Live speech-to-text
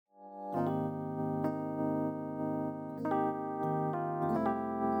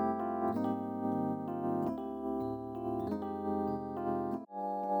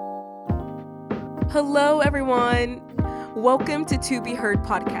Hello, everyone. Welcome to Be Heard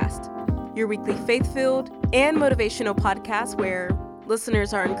podcast, your weekly faith-filled and motivational podcast where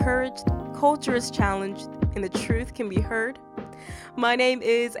listeners are encouraged, culture is challenged, and the truth can be heard. My name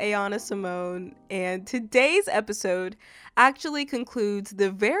is Ayana Simone, and today's episode actually concludes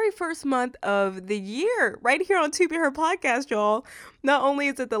the very first month of the year right here on To Be Heard podcast, y'all. Not only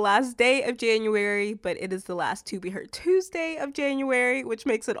is it the last day of January, but it is the last To Be Heard Tuesday of January, which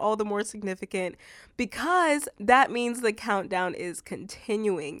makes it all the more significant because that means the countdown is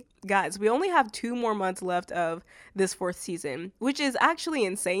continuing. Guys, we only have 2 more months left of this 4th season, which is actually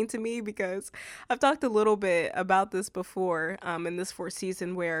insane to me because I've talked a little bit about this before in this 4th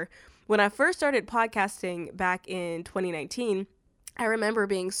season where when I first started podcasting back in 2019, I remember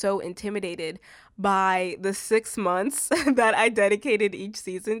being so intimidated by the 6 months that I dedicated each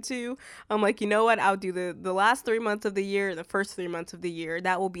season to. I'm like, you know what? I'll do the last 3 months of the year, the first 3 months of the year.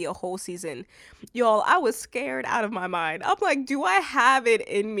 That will be a whole season. Y'all, I was scared out of my mind. I'm like, do I have it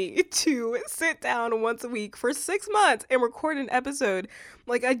in me to sit down once a week for 6 months and record an episode?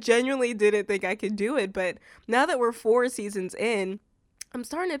 Like, I genuinely didn't think I could do it. But now that we're 4 seasons in, I'm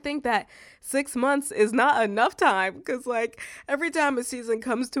starting to think that 6 months is not enough time because, like, every time a season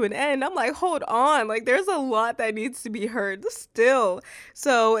comes to an end, I'm like, hold on, like, there's a lot that needs to be heard still.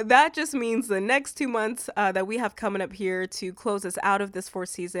 So that just means the next 2 months that we have coming up here to close us out of this 4th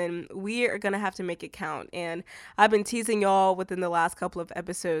season, we are going to have to make it count. And I've been teasing y'all within the last couple of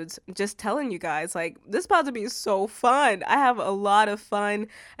episodes, just telling you guys, like, this is about to be so fun. I have a lot of fun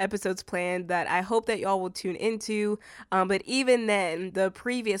episodes planned that I hope that y'all will tune into. But even then, the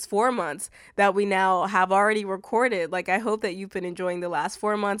previous 4 months that we now have already recorded. Like, I hope that you've been enjoying the last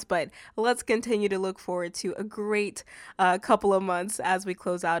 4 months, but let's continue to look forward to a great couple of months as we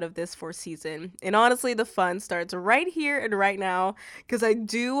close out of this 4th season. And honestly, the fun starts right here and right now because I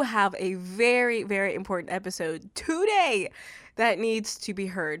do have a very, very important episode today that needs to be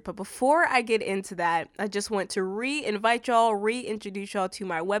heard. But before I get into that, I just want to reintroduce y'all to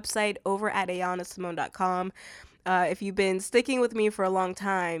my website over at ayanasimone.com. If you've been sticking with me for a long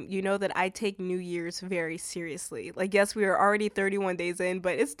time, you know that I take New Year's very seriously. Like, yes, we are already 31 days in,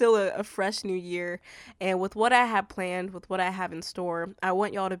 but it's still a fresh new year. And with what I have planned, with what I have in store, I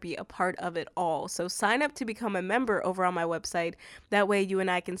want y'all to be a part of it all. So sign up to become a member over on my website. That way you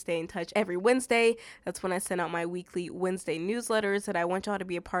and I can stay in touch every Wednesday. That's when I send out my weekly Wednesday newsletters that I want y'all to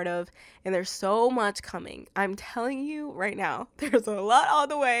be a part of. And there's so much coming. I'm telling you right now, there's a lot on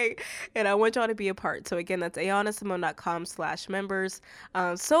the way, and I want y'all to be a part. So again, that's ayanasimone.com/members,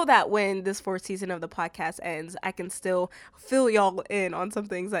 so that when this 4th season of the podcast ends, I can still fill y'all in on some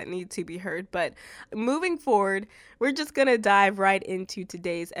things that need to be heard. But moving forward, we're just going to dive right into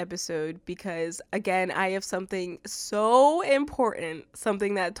today's episode because, again, I have something so important,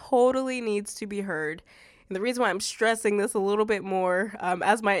 something that totally needs to be heard. And the reason why I'm stressing this a little bit more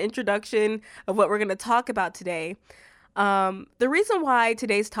as my introduction of what we're going to talk about today, the reason why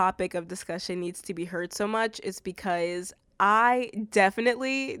today's topic of discussion needs to be heard so much is because I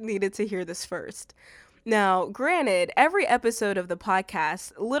definitely needed to hear this first. Now, granted, every episode of the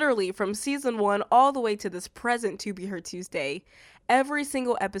podcast, literally from season 1 all the way to this present To Be Heard Tuesday, every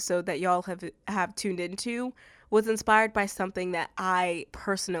single episode that y'all have tuned into was inspired by something that I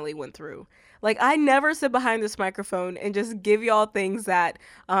personally went through. Like, I never sit behind this microphone and just give y'all things that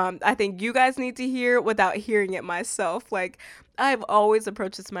I think you guys need to hear without hearing it myself. Like, I've always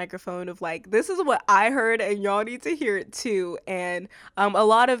approached this microphone of like, this is what I heard and y'all need to hear it too. And a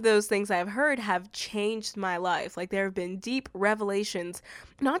lot of those things I've heard have changed my life. Like, there have been deep revelations,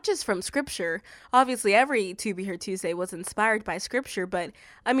 not just from scripture. Obviously, every To Be Heard Tuesday was inspired by scripture, but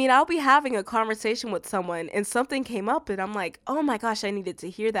I mean, I'll be having a conversation with someone and something came up and I'm like, oh my gosh, I needed to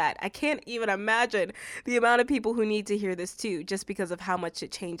hear that. I can't even imagine the amount of people who need to hear this too, just because of how much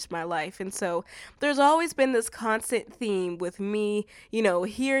it changed my life. And so there's always been this constant theme with me, you know,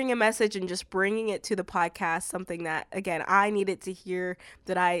 hearing a message and just bringing it to the podcast, something that, again, I needed to hear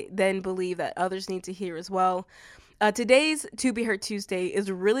that I then believe that others need to hear as well. Today's To Be Heard Tuesday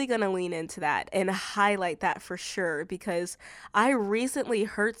is really going to lean into that and highlight that for sure, because I recently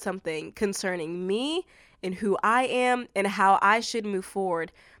heard something concerning me and who I am and how I should move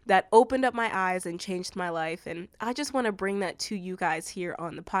forward that opened up my eyes and changed my life. And I just want to bring that to you guys here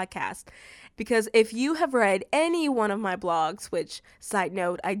on the podcast. Because if you have read any one of my blogs, which, side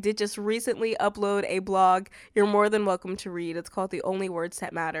note, I did just recently upload a blog you're more than welcome to read. It's called The Only Words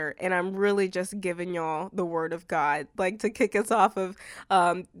That Matter. And I'm really just giving y'all the word of God, like to kick us off of,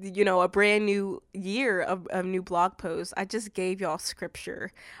 a brand new year of new blog posts. I just gave y'all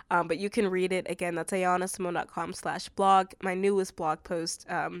scripture, but you can read it. Again, that's ayanasimone.com/blog, my newest blog post,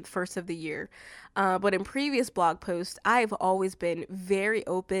 first of the year. But in previous blog posts, I've always been very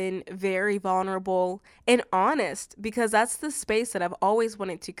open, very vulnerable, and honest, because that's the space that I've always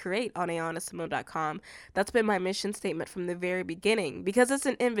wanted to create on ayanasimone.com. That's been my mission statement from the very beginning, because it's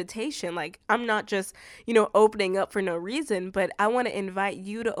an invitation. Like, I'm not just, opening up for no reason, but I want to invite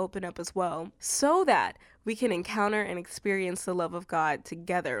you to open up as well, so that we can encounter and experience the love of God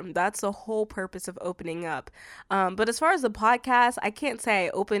together. That's the whole purpose of opening up. But as far as the podcast, I can't say I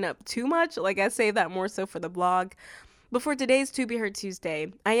open up too much. Like, I save that more so for the blog. But for today's To Be Heard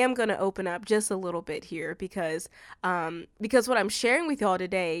Tuesday, I am going to open up just a little bit here because what I'm sharing with y'all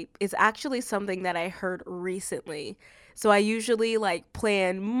today is actually something that I heard recently. So I usually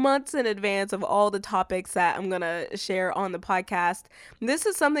plan months in advance of all the topics that I'm going to share on the podcast. This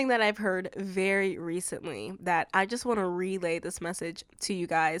is something that I've heard very recently that I just want to relay this message to you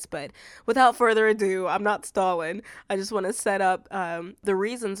guys. But without further ado, I'm not stalling. I just want to set up the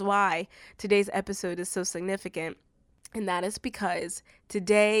reasons why today's episode is so significant. And that is because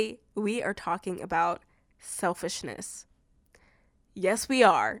today we are talking about selfishness. Yes, we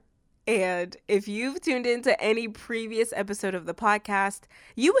are. And if you've tuned into any previous episode of the podcast,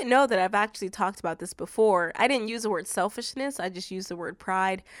 you would know that I've actually talked about this before. I didn't use the word selfishness. I just used the word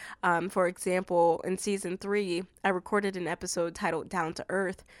pride. For example, in season 3, I recorded an episode titled Down to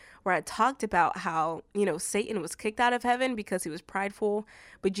Earth, where I talked about how, Satan was kicked out of heaven because he was prideful,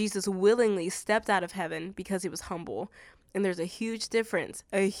 but Jesus willingly stepped out of heaven because he was humble. And there's a huge difference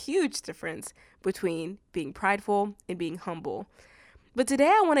between being prideful and being humble. But today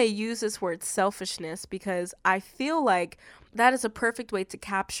I want to use this word selfishness because I feel like that is a perfect way to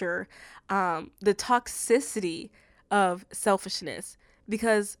capture the toxicity of selfishness.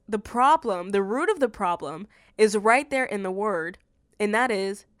 Because the root of the problem is right there in the word, and that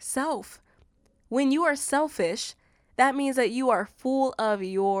is self. When you are selfish, that means that you are full of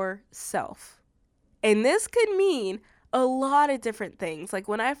yourself. And this could mean a lot of different things. Like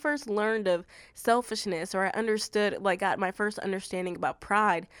when I first learned of selfishness, or I understood, got my first understanding about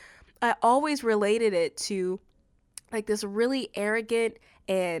pride, I always related it to this really arrogant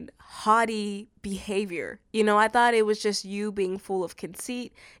and haughty behavior. I thought it was just you being full of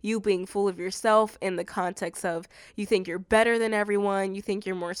conceit, you being full of yourself in the context of you think you're better than everyone, you think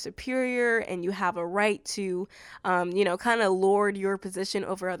you're more superior, and you have a right to, kind of lord your position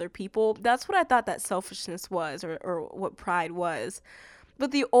over other people. That's what I thought that selfishness was, or what pride was.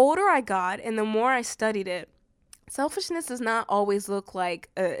 But the older I got and the more I studied it, selfishness does not always look like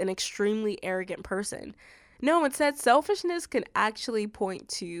an extremely arrogant person. No, instead, selfishness can actually point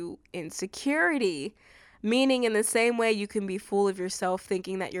to insecurity, meaning in the same way you can be full of yourself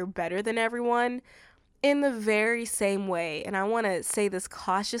thinking that you're better than everyone, in the very same way, and I want to say this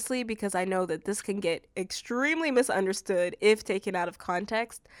cautiously because I know that this can get extremely misunderstood if taken out of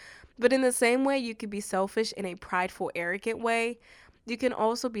context, but in the same way you could be selfish in a prideful, arrogant way, you can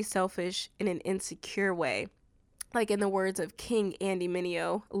also be selfish in an insecure way. Like in the words of King Andy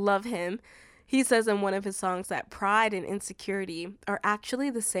Mineo, love him, he says in one of his songs that pride and insecurity are actually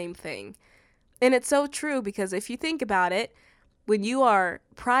the same thing. And it's so true because if you think about it, when you are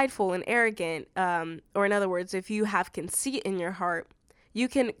prideful and arrogant, or in other words, if you have conceit in your heart, you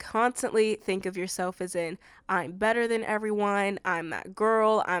can constantly think of yourself as in, I'm better than everyone, I'm that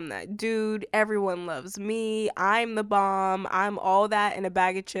girl, I'm that dude, everyone loves me, I'm the bomb, I'm all that in a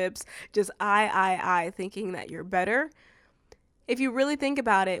bag of chips, just I, thinking that you're better. If you really think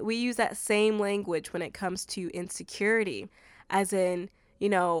about it, we use that same language when it comes to insecurity, as in,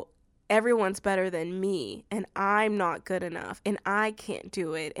 everyone's better than me, and I'm not good enough, and I can't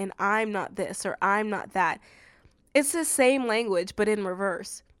do it, and I'm not this, or I'm not that. It's the same language, but in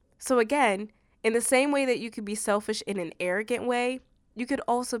reverse. So again, in the same way that you could be selfish in an arrogant way, you could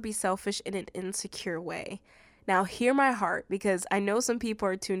also be selfish in an insecure way. Now, hear my heart, because I know some people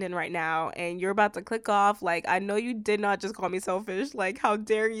are tuned in right now and you're about to click off. I know you did not just call me selfish. How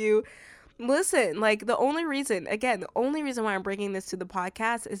dare you? Listen, the only reason why I'm bringing this to the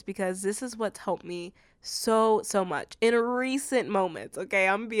podcast is because this is what's helped me so much in recent moments. Okay,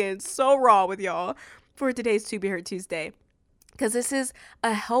 I'm being so raw with y'all for today's To Be Heard Tuesday. Because this is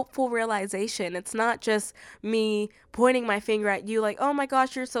a helpful realization. It's not just me pointing my finger at you oh my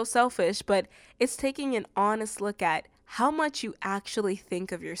gosh, you're so selfish, but it's taking an honest look at how much you actually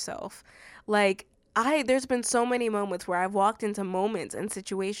think of yourself. There's been so many moments where I've walked into moments and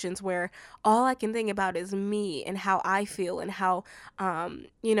situations where all I can think about is me and how I feel and how,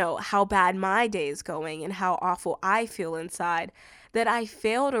 how bad my day is going and how awful I feel inside. that I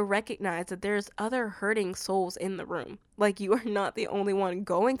fail to recognize that there's other hurting souls in the room. Like, you are not the only one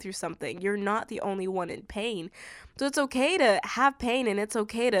going through something. You're not the only one in pain. So it's okay to have pain, and it's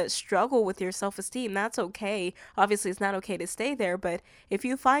okay to struggle with your self-esteem. That's okay. Obviously, it's not okay to stay there, but if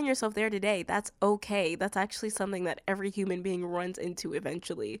you find yourself there today, that's okay. That's actually something that every human being runs into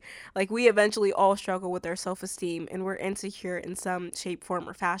eventually. Like, we eventually all struggle with our self-esteem, and we're insecure in some shape, form,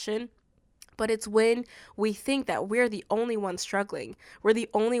 or fashion. But it's when we think that we're the only ones struggling. We're the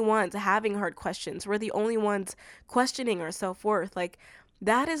only ones having hard questions. We're the only ones questioning our self-worth. Like,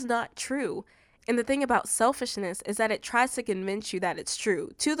 that is not true. And the thing about selfishness is that it tries to convince you that it's true,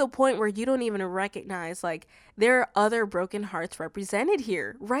 to the point where you don't even recognize, like, there are other broken hearts represented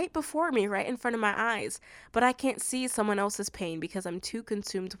here, right before me, right in front of my eyes. But I can't see someone else's pain because I'm too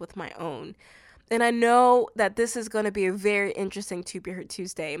consumed with my own. And I know that this is going to be a very interesting To Be Heard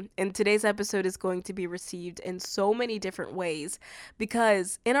Tuesday. And today's episode is going to be received in so many different ways,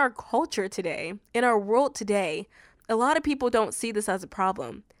 because in our culture today, in our world today, a lot of people don't see this as a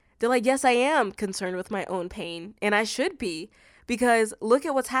problem. They're like, yes, I am concerned with my own pain, and I should be, because look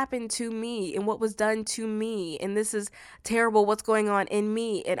at what's happened to me and what was done to me. And this is terrible, what's going on in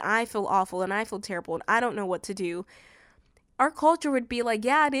me. And I feel awful, and I feel terrible, and I don't know what to do. Our culture would be like,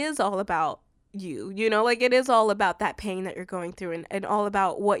 yeah, it is all about you know, like, it is all about that pain that you're going through, and all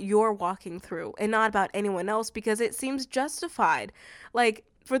about what you're walking through, and not about anyone else, because it seems justified. Like,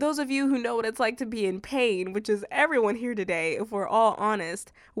 for those of you who know what it's like to be in pain, which is everyone here today, if we're all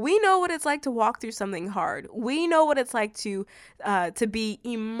honest, we know what it's like to walk through something hard. We know what it's like to be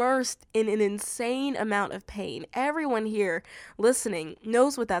immersed in an insane amount of pain. Everyone here listening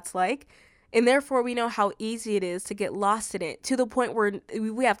knows what that's like. And therefore, we know how easy it is to get lost in it, to the point where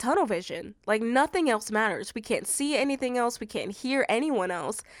we have tunnel vision. Like, nothing else matters. We can't see anything else. We can't hear anyone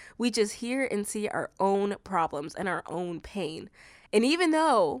else. We just hear and see our own problems and our own pain. And even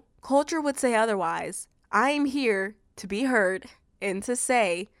though culture would say otherwise, I am here to be heard and to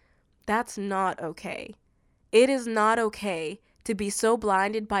say that's not okay. It is not okay to be so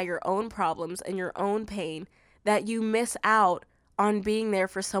blinded by your own problems and your own pain that you miss out on being there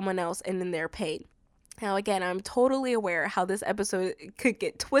for someone else and in their pain. Now, again, I'm totally aware how this episode could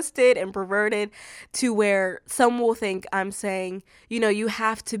get twisted and perverted to where some will think I'm saying, you know, you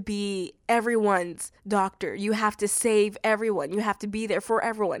have to be everyone's doctor. You have to save everyone. You have to be there for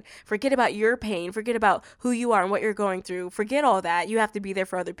everyone. Forget about your pain. Forget about who you are and what you're going through. Forget all that. You have to be there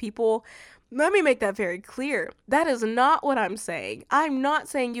for other people. Let me make that very clear. That is not what I'm saying. I'm not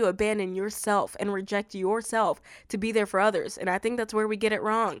saying you abandon yourself and reject yourself to be there for others. And I think that's where we get it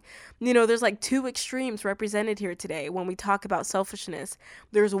wrong. You know, there's like two extremes represented here today when we talk about selfishness.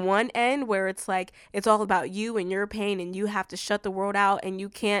 There's one end where it's like, it's all about you and your pain, and you have to shut the world out, and you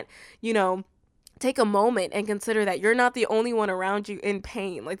can't, you know, take a moment and consider that you're not the only one around you in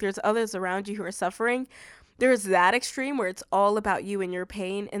pain. Like, there's others around you who are suffering. There's that extreme where it's all about you and your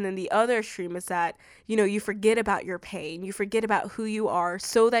pain. And then the other extreme is that, you know, you forget about your pain. You forget about who you are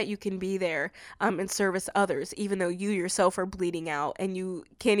so that you can be there and service others, even though you yourself are bleeding out and you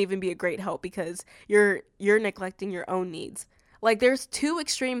can't even be a great help because you're neglecting your own needs. Like, there's two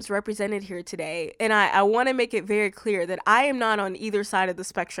extremes represented here today, and I want to make it very clear that I am not on either side of the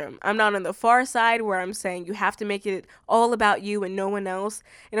spectrum. I'm not on the far side where I'm saying you have to make it all about you and no one else,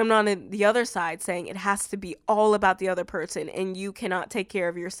 and I'm not on the other side saying it has to be all about the other person and you cannot take care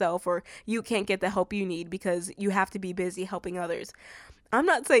of yourself, or you can't get the help you need because you have to be busy helping others. I'm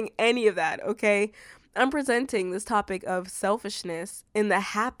not saying any of that, okay? I'm presenting this topic of selfishness in the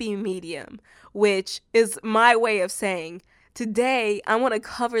happy medium, which is my way of saying, today, I want to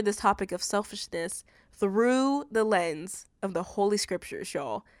cover this topic of selfishness through the lens of the Holy Scriptures,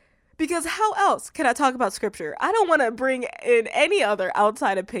 y'all. Because how else can I talk about Scripture? I don't want to bring in any other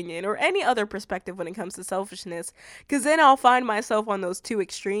outside opinion or any other perspective when it comes to selfishness, because then I'll find myself on those two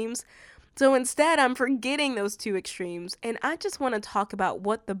extremes. So instead, I'm forgetting those two extremes, and I just want to talk about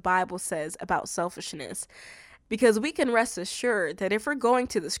what the Bible says about selfishness. Because we can rest assured that if we're going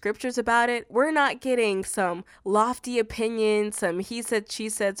to the scriptures about it, we're not getting some lofty opinion, some he said, she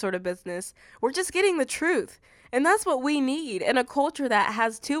said sort of business. We're just getting the truth. And that's what we need in a culture that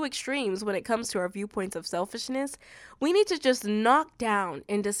has two extremes when it comes to our viewpoints of selfishness. We need to just knock down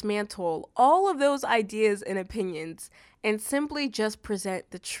and dismantle all of those ideas and opinions and simply just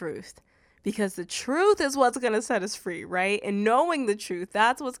present the truth. Because the truth is what's going to set us free, right? And knowing the truth,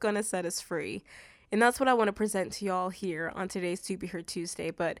 that's what's going to set us free. And that's what I want to present to y'all here on today's To Be Heard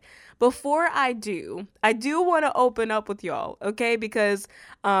Tuesday. But before I do want to open up with y'all, okay? Because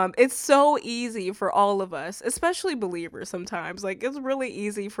it's so easy for all of us, especially believers sometimes. Like, it's really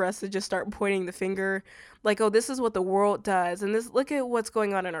easy for us to just start pointing the finger like, oh, this is what the world does. And look at what's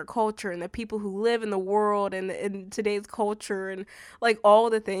going on in our culture and the people who live in the world and in today's culture and like all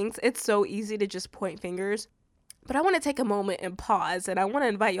the things. It's so easy to just point fingers. But I want to take a moment and pause, and I want to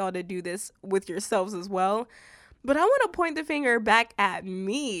invite y'all to do this with yourselves as well. But I want to point the finger back at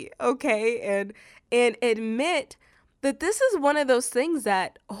me, okay? And admit that this is one of those things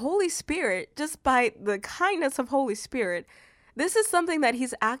that Holy Spirit, just by the kindness of Holy Spirit, this is something that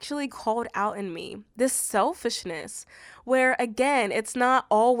he's actually called out in me, this selfishness, where again, it's not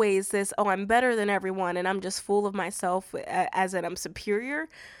always this, oh, I'm better than everyone and I'm just full of myself as in I'm superior.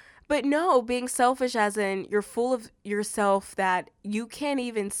 But no, being selfish as in you're full of yourself that you can't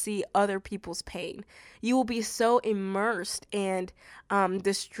even see other people's pain. You will be so immersed and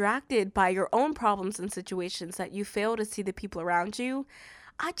distracted by your own problems and situations that you fail to see the people around you.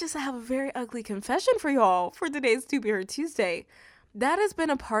 I just have a very ugly confession for y'all for today's To Be Heard Tuesday. That has been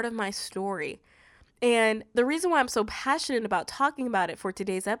a part of my story. And the reason why I'm so passionate about talking about it for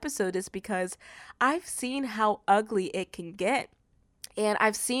today's episode is because I've seen how ugly it can get. And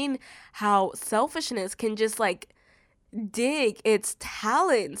I've seen how selfishness can just like dig its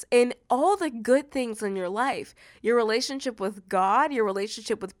talons in all the good things in your life, your relationship with God, your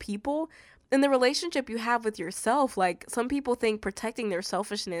relationship with people, and the relationship you have with yourself. Like, some people think protecting their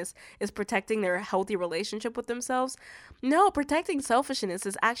selfishness is protecting their healthy relationship with themselves. No, protecting selfishness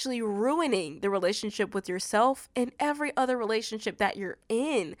is actually ruining the relationship with yourself and every other relationship that you're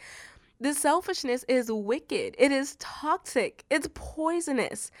in. This selfishness is wicked. It is toxic. It's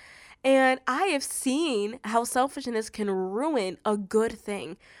poisonous. And I have seen how selfishness can ruin a good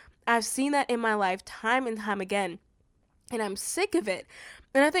thing. I've seen that in my life time and time again. And I'm sick of it.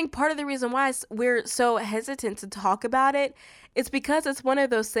 And I think part of the reason why we're so hesitant to talk about it is because it's one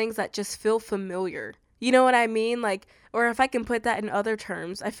of those things that just feel familiar. You know what I mean? Like, or if I can put that in other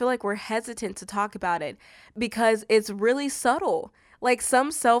terms, I feel like we're hesitant to talk about it because it's really subtle. Like,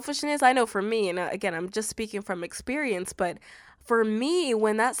 some selfishness, I know for me, and again, I'm just speaking from experience, but for me,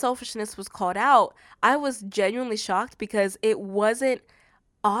 when that selfishness was called out, I was genuinely shocked because it wasn't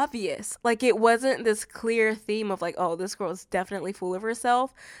obvious. Like, it wasn't this clear theme of like, oh, this girl is definitely full of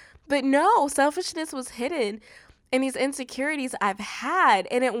herself. But no, selfishness was hidden in these insecurities I've had.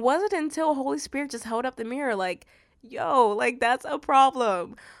 And it wasn't until Holy Spirit just held up the mirror like, yo, like, that's a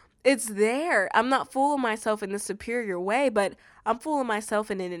problem. It's there. I'm not full of myself in the superior way, but I'm full of myself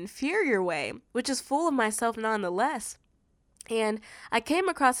in an inferior way, which is full of myself nonetheless. And I came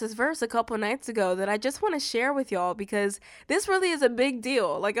across this verse a couple nights ago that I just want to share with y'all because this really is a big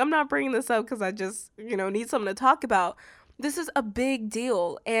deal. Like, I'm not bringing this up because I just, need something to talk about. This is a big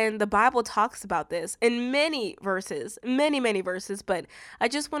deal, and the Bible talks about this in many verses, many verses, but I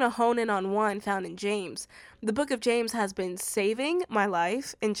just want to hone in on one found in James. The book of James has been saving my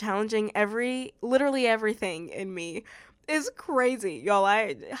life and challenging literally everything in me. It's crazy, y'all.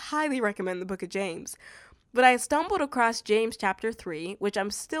 I highly recommend the book of James. But I stumbled across James chapter 3, which I'm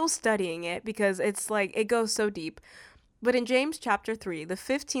still studying it because it's like, it goes so deep. But in James chapter 3, the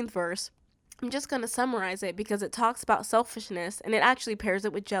 15th verse, I'm just going to summarize it because it talks about selfishness and it actually pairs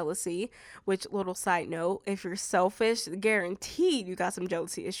it with jealousy, which, little side note, if you're selfish, guaranteed you got some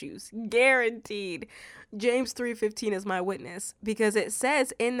jealousy issues. Guaranteed. James 3:15 is my witness because it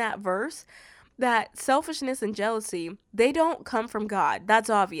says in that verse that selfishness and jealousy, they don't come from God.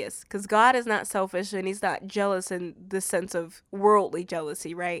 That's obvious because God is not selfish and he's not jealous in the sense of worldly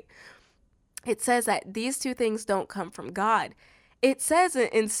jealousy, right? It says that these two things don't come from God. It says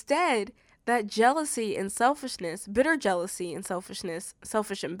instead that jealousy and selfishness, bitter jealousy and selfishness,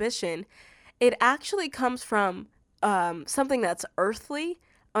 selfish ambition, it actually comes from something that's earthly,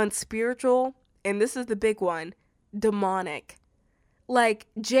 unspiritual, and this is the big one, demonic. Like,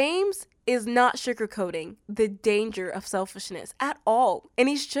 James is not sugarcoating the danger of selfishness at all, and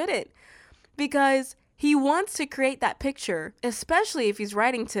he shouldn't, because he wants to create that picture, especially if he's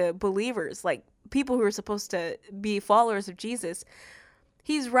writing to believers, like people who are supposed to be followers of Jesus.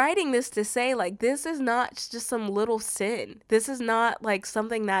 He's writing this to say, like, this is not just some little sin. This is not like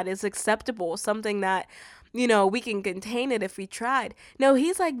something that is acceptable, something that, we can contain it if we tried. No,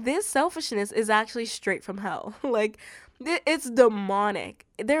 he's like, this selfishness is actually straight from hell. Like, it's demonic.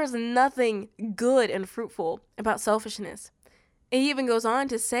 There's nothing good and fruitful about selfishness. He even goes on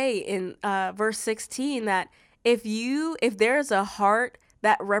to say in verse 16 that if there's a heart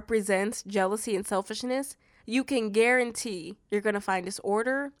that represents jealousy and selfishness, you can guarantee you're going to find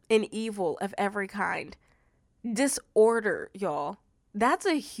disorder and evil of every kind. Disorder, y'all. That's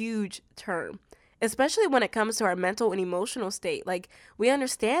a huge term, especially when it comes to our mental and emotional state. Like, we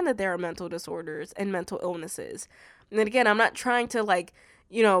understand that there are mental disorders and mental illnesses. And then again, I'm not trying to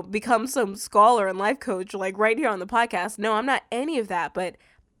become some scholar and life coach like right here on the podcast. No, I'm not any of that, but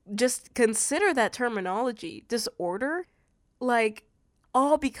just consider that terminology. Disorder, like,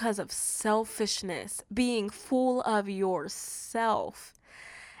 all because of selfishness, being full of yourself.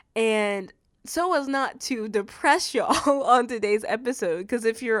 And so as not to depress y'all on today's episode, because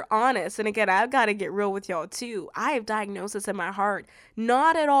if you're honest, and again, I've got to get real with y'all too, I have diagnosis in my heart,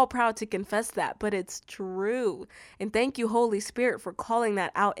 not at all proud to confess that, but it's true. And thank you, Holy Spirit, for calling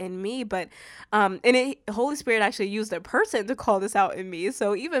that out in me. But Holy Spirit actually used a person to call this out in me,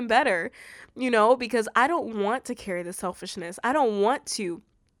 so even better, because I don't want to carry the selfishness. I don't want to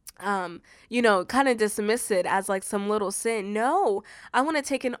kind of dismiss it as like some little sin. No, I want to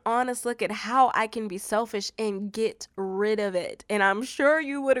take an honest look at how I can be selfish and get rid of it. And I'm sure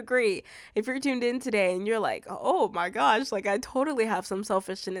you would agree if you're tuned in today and you're like, oh my gosh, like I totally have some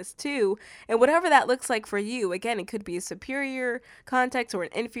selfishness too. And whatever that looks like for you, again, it could be a superior context or an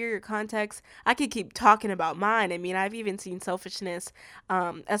inferior context. I could keep talking about mine. I mean, I've even seen selfishness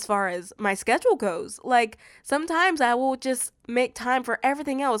as far as my schedule goes. Like sometimes I will just make time for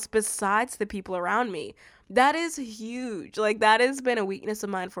everything else besides the people around me. That is huge. Like that has been a weakness of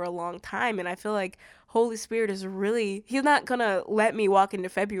mine for a long time. And I feel like Holy Spirit is he's not gonna let me walk into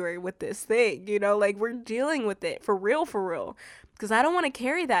February with this thing, like we're dealing with it for real. Because I don't want to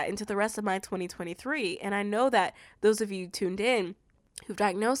carry that into the rest of my 2023. And I know that those of you tuned in who've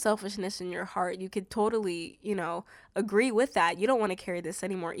diagnosed selfishness in your heart, you could totally, agree with that. You don't want to carry this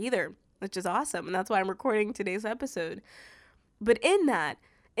anymore either, which is awesome. And that's why I'm recording today's episode. But in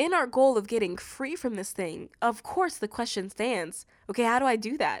our goal of getting free from this thing, of course, the question stands, okay, how do I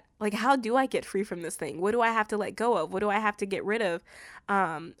do that? Like, how do I get free from this thing? What do I have to let go of? What do I have to get rid of?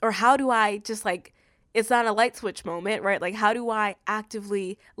 Or how do I just it's not a light switch moment, right? Like, how do I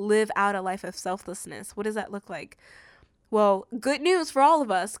actively live out a life of selflessness? What does that look like? Well, good news for all of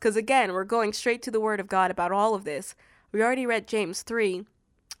us, because again, we're going straight to the Word of God about all of this. We already read James 3.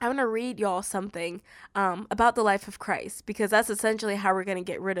 I want to read y'all something about the life of Christ, because that's essentially how we're going to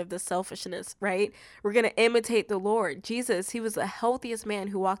get rid of the selfishness, right? We're going to imitate the Lord. Jesus, he was the healthiest man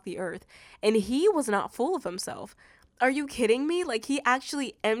who walked the earth, and he was not full of himself. Are you kidding me? Like, he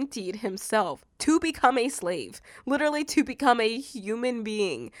actually emptied himself to become a slave, literally to become a human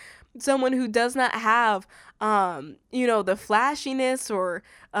being. Someone who does not have, the flashiness or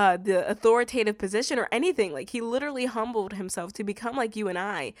the authoritative position or anything. Like, he literally humbled himself to become like you and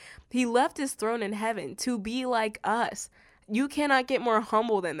I. He left his throne in heaven to be like us. You cannot get more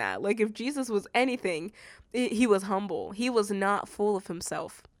humble than that. Like, if Jesus was anything, he was humble. He was not full of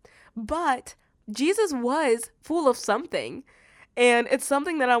himself. But Jesus was full of something. And it's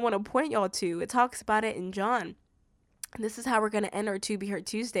something that I want to point y'all to. It talks about it in John. This is how we're going to end our To Be Heard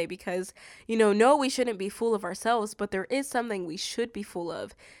Tuesday, because, no, we shouldn't be full of ourselves, but there is something we should be full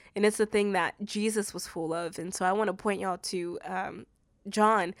of. And it's the thing that Jesus was full of. And so I want to point y'all to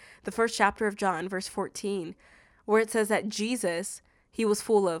John, the first chapter of John, verse 14, where it says that Jesus, he was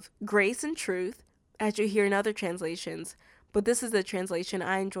full of grace and truth, as you hear in other translations. But this is the translation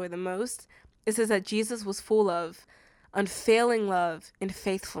I enjoy the most. It says that Jesus was full of unfailing love and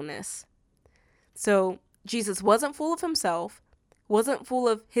faithfulness. So Jesus wasn't full of himself, wasn't full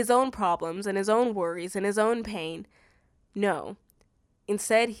of his own problems and his own worries and his own pain. No.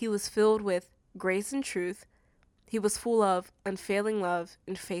 Instead, he was filled with grace and truth. He was full of unfailing love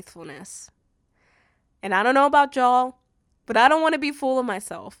and faithfulness. And I don't know about y'all, but I don't want to be full of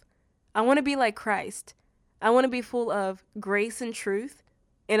myself. I want to be like Christ. I want to be full of grace and truth,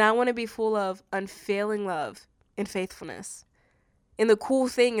 and I want to be full of unfailing love and faithfulness. And the cool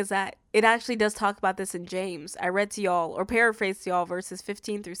thing is that it actually does talk about this in James. I read to y'all, or paraphrased to y'all, verses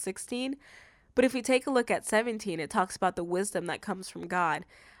 15 through 16. But if we take a look at 17, it talks about the wisdom that comes from God.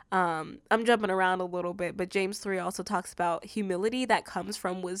 I'm jumping around a little bit, but James 3 also talks about humility that comes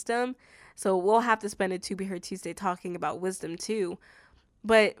from wisdom. So we'll have to spend a To Be Heard Tuesday talking about wisdom too.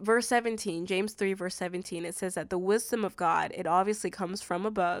 But verse 17, James 3, verse 17, it says that the wisdom of God, it obviously comes from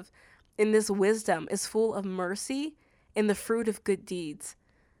above. And this wisdom is full of mercy and the fruit of good deeds.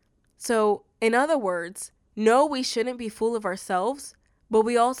 So, in other words, no, we shouldn't be full of ourselves, but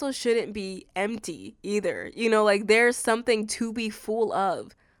we also shouldn't be empty either. There's something to be full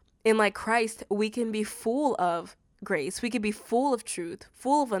of. And like Christ, we can be full of grace. We can be full of truth,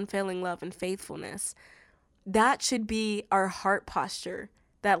 full of unfailing love and faithfulness. That should be our heart posture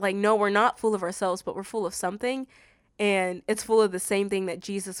that like, no, we're not full of ourselves, but we're full of something. And it's full of the same thing that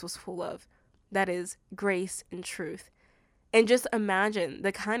Jesus was full of. That is grace and truth. And just imagine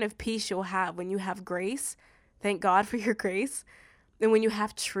the kind of peace you'll have when you have grace. Thank God for your grace. And when you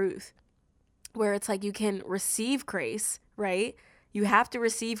have truth, where it's like you can receive grace, right? You have to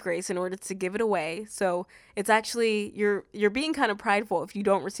receive grace in order to give it away. So it's actually, you're being kind of prideful if you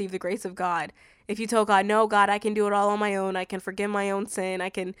don't receive the grace of God. If you tell God, no, God, I can do it all on my own. I can forgive my own sin. I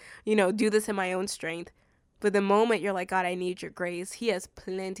can, do this in my own strength. But the moment you're like, God, I need your grace, he has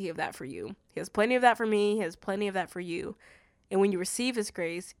plenty of that for you. He has plenty of that for me. He has plenty of that for you. And when you receive his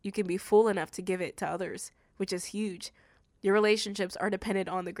grace, you can be full enough to give it to others, which is huge. Your relationships are dependent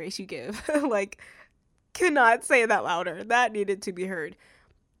on the grace you give. Like, cannot say that louder. That needed to be heard.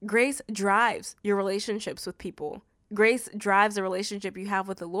 Grace drives your relationships with people. Grace drives the relationship you have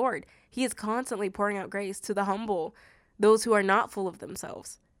with the Lord. He is constantly pouring out grace to the humble, those who are not full of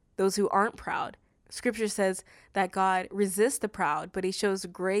themselves, those who aren't proud. Scripture says that God resists the proud, but he shows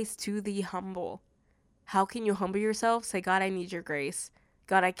grace to the humble. How can you humble yourself? Say, God, I need your grace.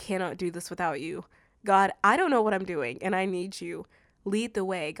 God, I cannot do this without you. God, I don't know what I'm doing, and I need you. Lead the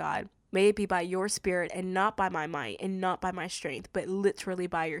way, God. May it be by your spirit and not by my might and not by my strength, but literally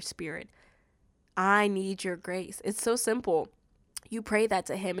by your spirit. I need your grace. It's so simple. You pray that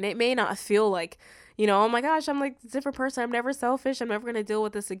to him, and it may not feel like, oh my gosh, I'm like a different person. I'm never selfish. I'm never going to deal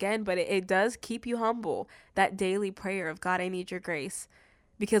with this again. But it does keep you humble, that daily prayer of, God, I need your grace.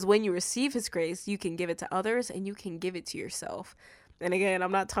 Because when you receive his grace, you can give it to others and you can give it to yourself. And again,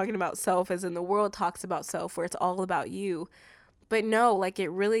 I'm not talking about self as in the world talks about self, where it's all about you. But no, like, it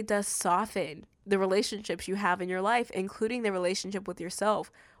really does soften the relationships you have in your life, including the relationship with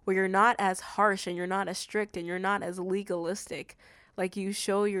yourself, where you're not as harsh and you're not as strict and you're not as legalistic. Like, you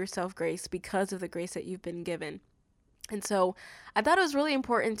show yourself grace because of the grace that you've been given. And so I thought it was really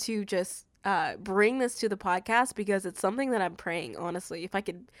important to just bring this to the podcast, because it's something that I'm praying, honestly. If I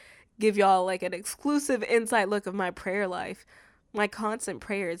could give y'all like an exclusive inside look of my prayer life, my constant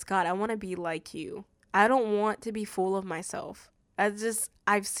prayer is, God, I want to be like you. I don't want to be full of myself.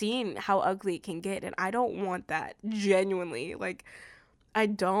 I've seen how ugly it can get, and I don't want that, genuinely. Like, I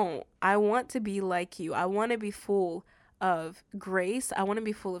don't. I want to be like you. I want to be full of grace. I want to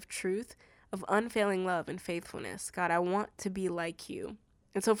be full of truth, of unfailing love and faithfulness. God, I want to be like you.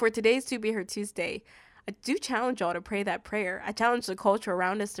 And so for today's To Be Heard Tuesday, I do challenge y'all to pray that prayer. I challenge the culture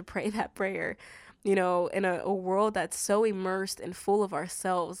around us to pray that prayer. In a world that's so immersed and full of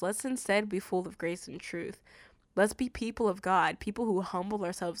ourselves, let's instead be full of grace and truth. Let's be people of God, people who humble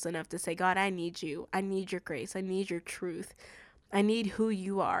ourselves enough to say, God, I need you. I need your grace. I need your truth. I need who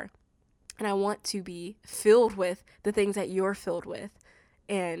you are. And I want to be filled with the things that you're filled with.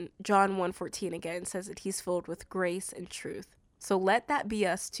 And John 1:14 again says that he's filled with grace and truth. So let that be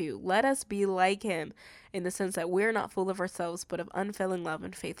us too. Let us be like him in the sense that we're not full of ourselves, but of unfailing love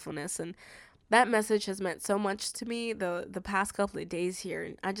and faithfulness. And that message has meant so much to me the past couple of days here.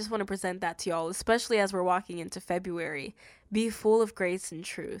 And I just want to present that to y'all, especially as we're walking into February. Be full of grace and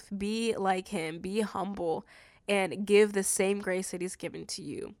truth. Be like him. Be humble. And give the same grace that he's given to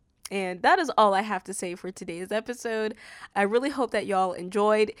you. And that is all I have to say for today's episode. I really hope that y'all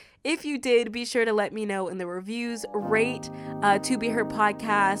enjoyed. If you did, be sure to let me know in the reviews. Rate To Be Heard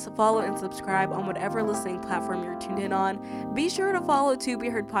Podcast. Follow and subscribe on whatever listening platform you're tuned in on. Be sure to follow To Be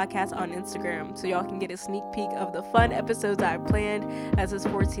Heard Podcast on Instagram so y'all can get a sneak peek of the fun episodes I've planned as the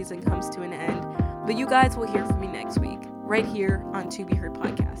sports season comes to an end. But you guys will hear from me next week, right here on To Be Heard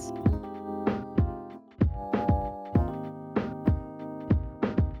Podcast.